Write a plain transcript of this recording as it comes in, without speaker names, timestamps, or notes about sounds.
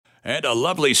And a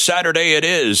lovely Saturday it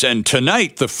is. And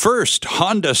tonight, the first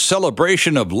Honda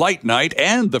Celebration of Light Night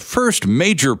and the first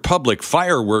major public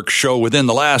fireworks show within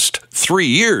the last 3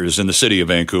 years in the city of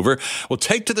Vancouver will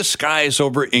take to the skies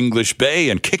over English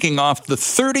Bay. And kicking off the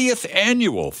 30th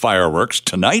annual fireworks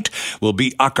tonight will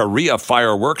be Ikaria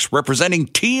Fireworks representing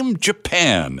Team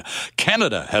Japan.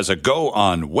 Canada has a go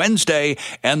on Wednesday,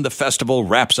 and the festival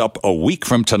wraps up a week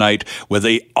from tonight with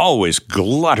a always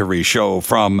gluttery show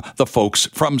from the folks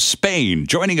from Spain.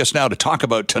 Joining us now to talk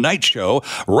about tonight's show,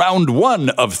 round 1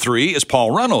 of 3, is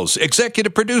Paul Runnels,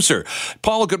 executive producer.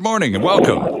 Paul, good morning and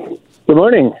welcome. Good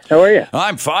morning. How are you?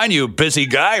 I'm fine, you busy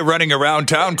guy running around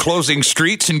town, closing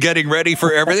streets and getting ready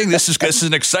for everything. This is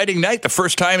an exciting night, the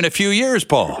first time in a few years,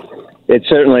 Paul. It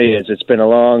certainly is. It's been a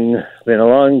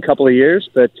long couple of years,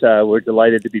 but we're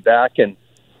delighted to be back, and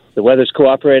the weather's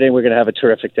cooperating. We're going to have a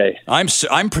terrific day.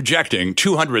 I'm projecting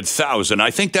 200,000. I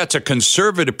think that's a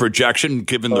conservative projection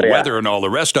given the weather and all the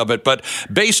rest of it. But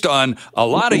based on a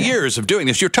lot of years of doing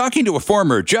this, you're talking to a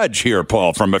former judge here,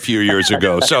 Paul, from a few years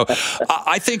ago. So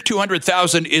I think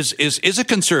 200,000 is a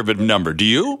conservative number. Do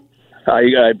you?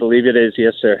 I believe it is.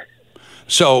 Yes, sir.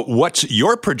 So what's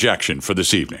your projection for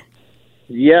this evening?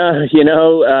 Yeah,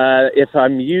 if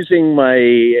I'm using my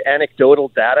anecdotal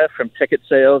data from ticket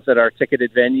sales at our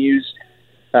ticketed venues,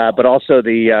 but also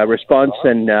the response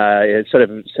and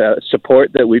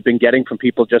support that we've been getting from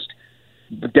people just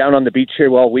down on the beach here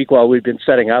all week while we've been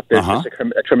setting up, there's just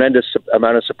a tremendous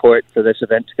amount of support for this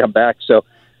event to come back. So,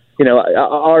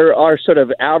 our sort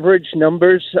of average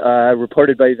numbers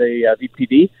reported by the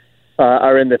VPD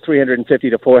are in the 350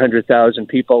 to 400,000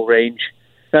 people range.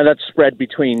 Now, that's spread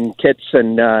between Kitts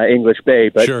and English Bay,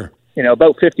 but sure.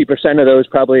 About 50% of those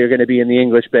probably are going to be in the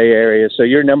English Bay area. So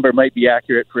your number might be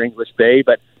accurate for English Bay,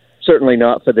 but certainly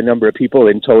not for the number of people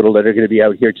in total that are going to be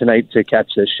out here tonight to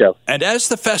catch this show. And as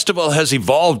the festival has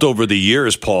evolved over the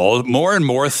years, Paul, more and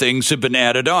more things have been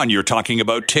added on. You're talking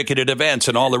about ticketed events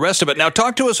and all the rest of it. Now,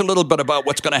 talk to us a little bit about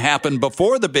what's going to happen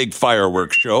before the big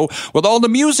fireworks show with all the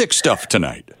music stuff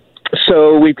tonight.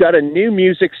 So we've got a new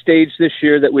music stage this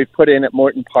year that we've put in at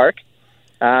Morton Park.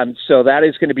 So that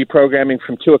is going to be programming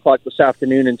from 2 o'clock this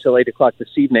afternoon until 8 o'clock this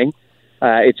evening.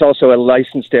 It's also a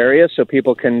licensed area, so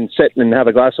people can sit and have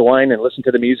a glass of wine and listen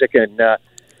to the music and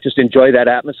just enjoy that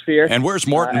atmosphere. And where's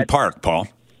Morton Park, Paul?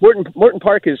 Morton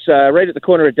Park is right at the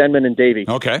corner of Denman and Davie.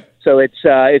 Okay. So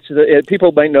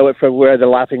people might know it for where the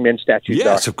Laughing Men statues are.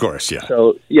 Yes, of course, yeah.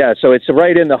 So it's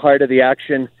right in the heart of the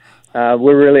action.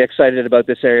 We're really excited about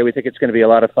this area. We think it's going to be a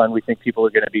lot of fun. We think people are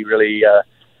going to be really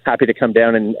happy to come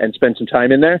down and spend some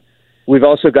time in there. We've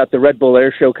also got the Red Bull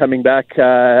Air Show coming back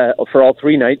for all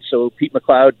 3 nights. So Pete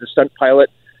McLeod, the stunt pilot,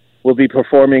 will be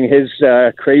performing his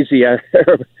crazy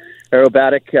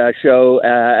aerobatic show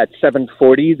at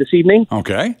 7:40 this evening.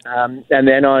 Okay. And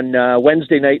then on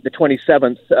Wednesday night, the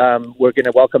 27th, we're going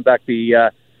to welcome back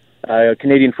the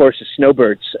Canadian Forces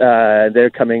Snowbirds.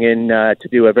 They're coming in to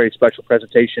do a very special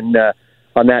presentation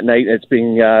on that night. It's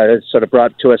being sort of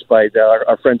brought to us by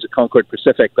our friends at Concord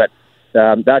Pacific, but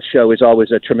that show is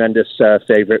always a tremendous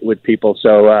favorite with people.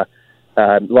 So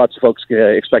lots of folks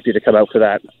expected to come out for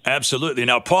that. Absolutely.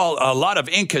 Now, Paul, a lot of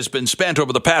ink has been spent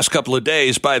over the past couple of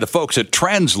days by the folks at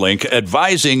TransLink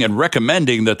advising and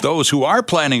recommending that those who are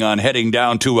planning on heading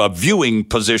down to a viewing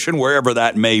position, wherever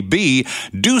that may be,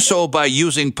 do so by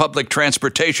using public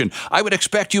transportation. I would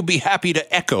expect you'll be happy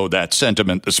to echo that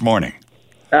sentiment this morning.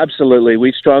 Absolutely.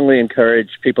 We strongly encourage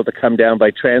people to come down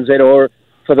by transit, or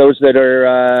for those that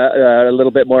are a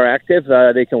little bit more active,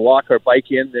 they can walk or bike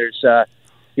in. There's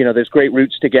great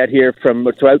routes to get here from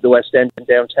throughout the West End and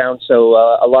downtown, so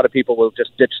a lot of people will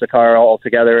just ditch the car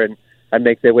altogether and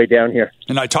make their way down here.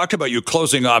 And I talked about you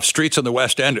closing off streets in the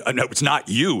West End. No, it's not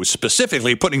you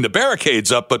specifically putting the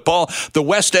barricades up, but Paul, the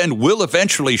West End will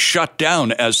eventually shut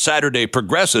down as Saturday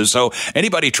progresses, so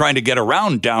anybody trying to get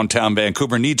around downtown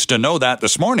Vancouver needs to know that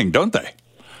this morning, don't they?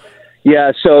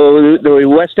 Yeah, so the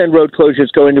West End road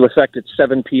closures go into effect at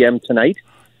 7 p.m. tonight.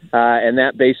 And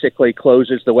that basically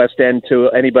closes the West End to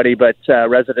anybody but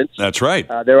residents. That's right.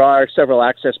 There are several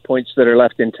access points that are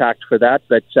left intact for that,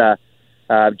 but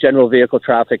general vehicle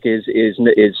traffic is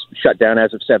shut down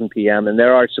as of 7 p.m. And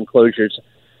there are some closures.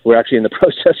 We're actually in the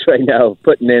process right now of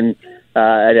putting in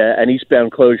an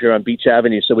eastbound closure on Beach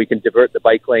Avenue so we can divert the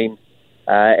bike lane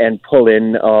and pull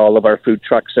in all of our food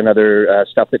trucks and other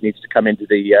stuff that needs to come into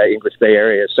the English Bay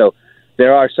area. So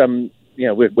there are some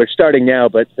we're starting now,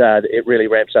 but it really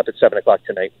ramps up at 7 o'clock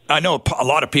tonight. I know a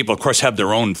lot of people, of course, have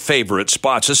their own favorite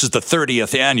spots. This is the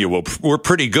 30th annual. We're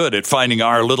pretty good at finding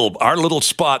our little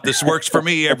spot. This works for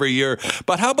me every year.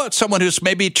 But how about someone who's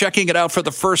maybe checking it out for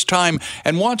the first time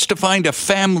and wants to find a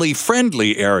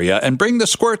family-friendly area and bring the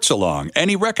squirts along?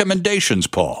 Any recommendations,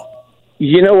 Paul?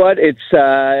 You know what? It's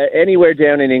anywhere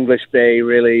down in English Bay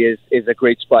really is a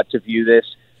great spot to view this.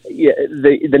 Yeah,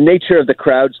 the nature of the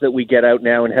crowds that we get out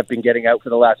now and have been getting out for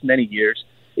the last many years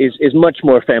is much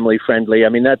more family friendly. I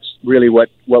mean, that's really what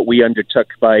we undertook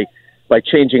by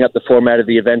changing up the format of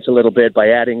the events a little bit, by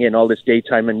adding in all this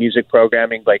daytime and music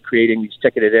programming, by creating these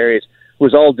ticketed areas,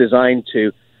 was all designed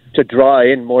to draw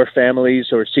in more families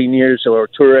or seniors or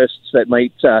tourists that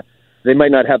might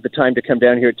not have the time to come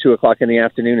down here at 2 o'clock in the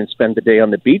afternoon and spend the day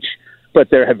on the beach, but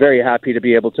they're very happy to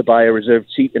be able to buy a reserved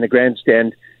seat in the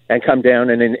grandstand and come down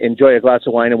and enjoy a glass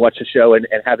of wine and watch a show and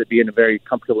have it be in a very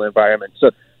comfortable environment.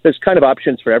 So there's kind of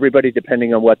options for everybody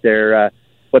depending on what their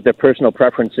personal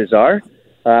preferences are.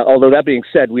 Although that being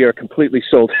said, we are completely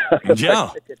sold out of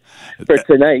our tickets for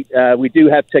tonight. We do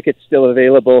have tickets still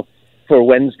available for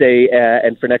Wednesday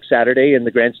and for next Saturday in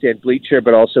the grandstand bleacher,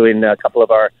 but also in a couple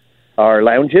of our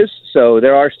lounges. So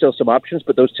there are still some options,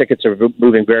 but those tickets are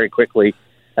moving very quickly.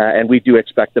 And we do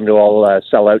expect them to all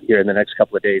sell out here in the next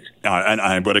couple of days. And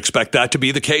I would expect that to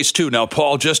be the case, too. Now,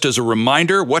 Paul, just as a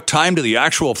reminder, what time do the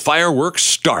actual fireworks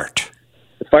start?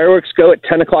 The fireworks go at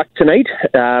 10 o'clock tonight.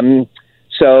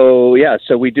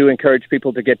 So we do encourage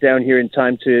people to get down here in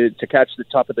time to catch the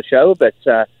top of the show. But,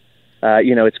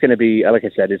 it's going to be, like I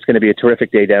said, it's going to be a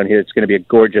terrific day down here. It's going to be a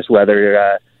gorgeous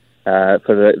weather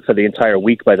for the entire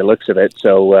week by the looks of it.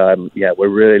 So, we're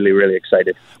really, really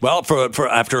excited. Well, for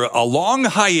after a long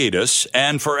hiatus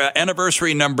and for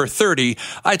anniversary number 30,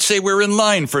 I'd say we're in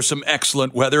line for some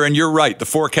excellent weather. And you're right, the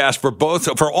forecast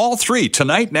for all three,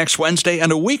 tonight, next Wednesday,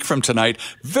 and a week from tonight,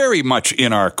 very much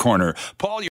in our corner.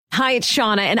 Paul, Hi, it's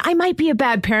Shauna, and I might be a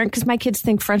bad parent because my kids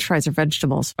think French fries are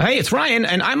vegetables. Hey, it's Ryan,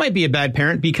 and I might be a bad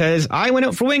parent because I went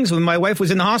out for wings when my wife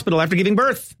was in the hospital after giving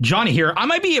birth. Johnny here. I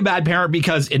might be a bad parent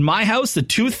because in my house, the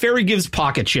tooth fairy gives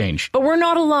pocket change. But we're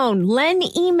not alone. Len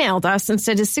emailed us and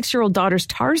said his 6-year-old daughter's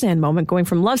Tarzan moment going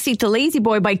from love seat to lazy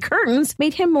boy by curtains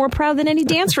made him more proud than any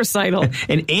dance recital.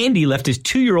 And Andy left his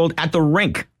 2-year-old at the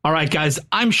rink. All right, guys,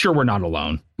 I'm sure we're not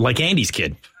alone. Like Andy's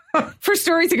kid. For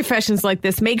stories and confessions like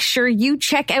this, make sure you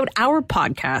check out our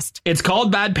podcast. It's called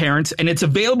Bad Parents, and it's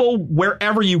available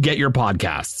wherever you get your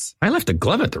podcasts. I left a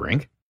glove at the rink.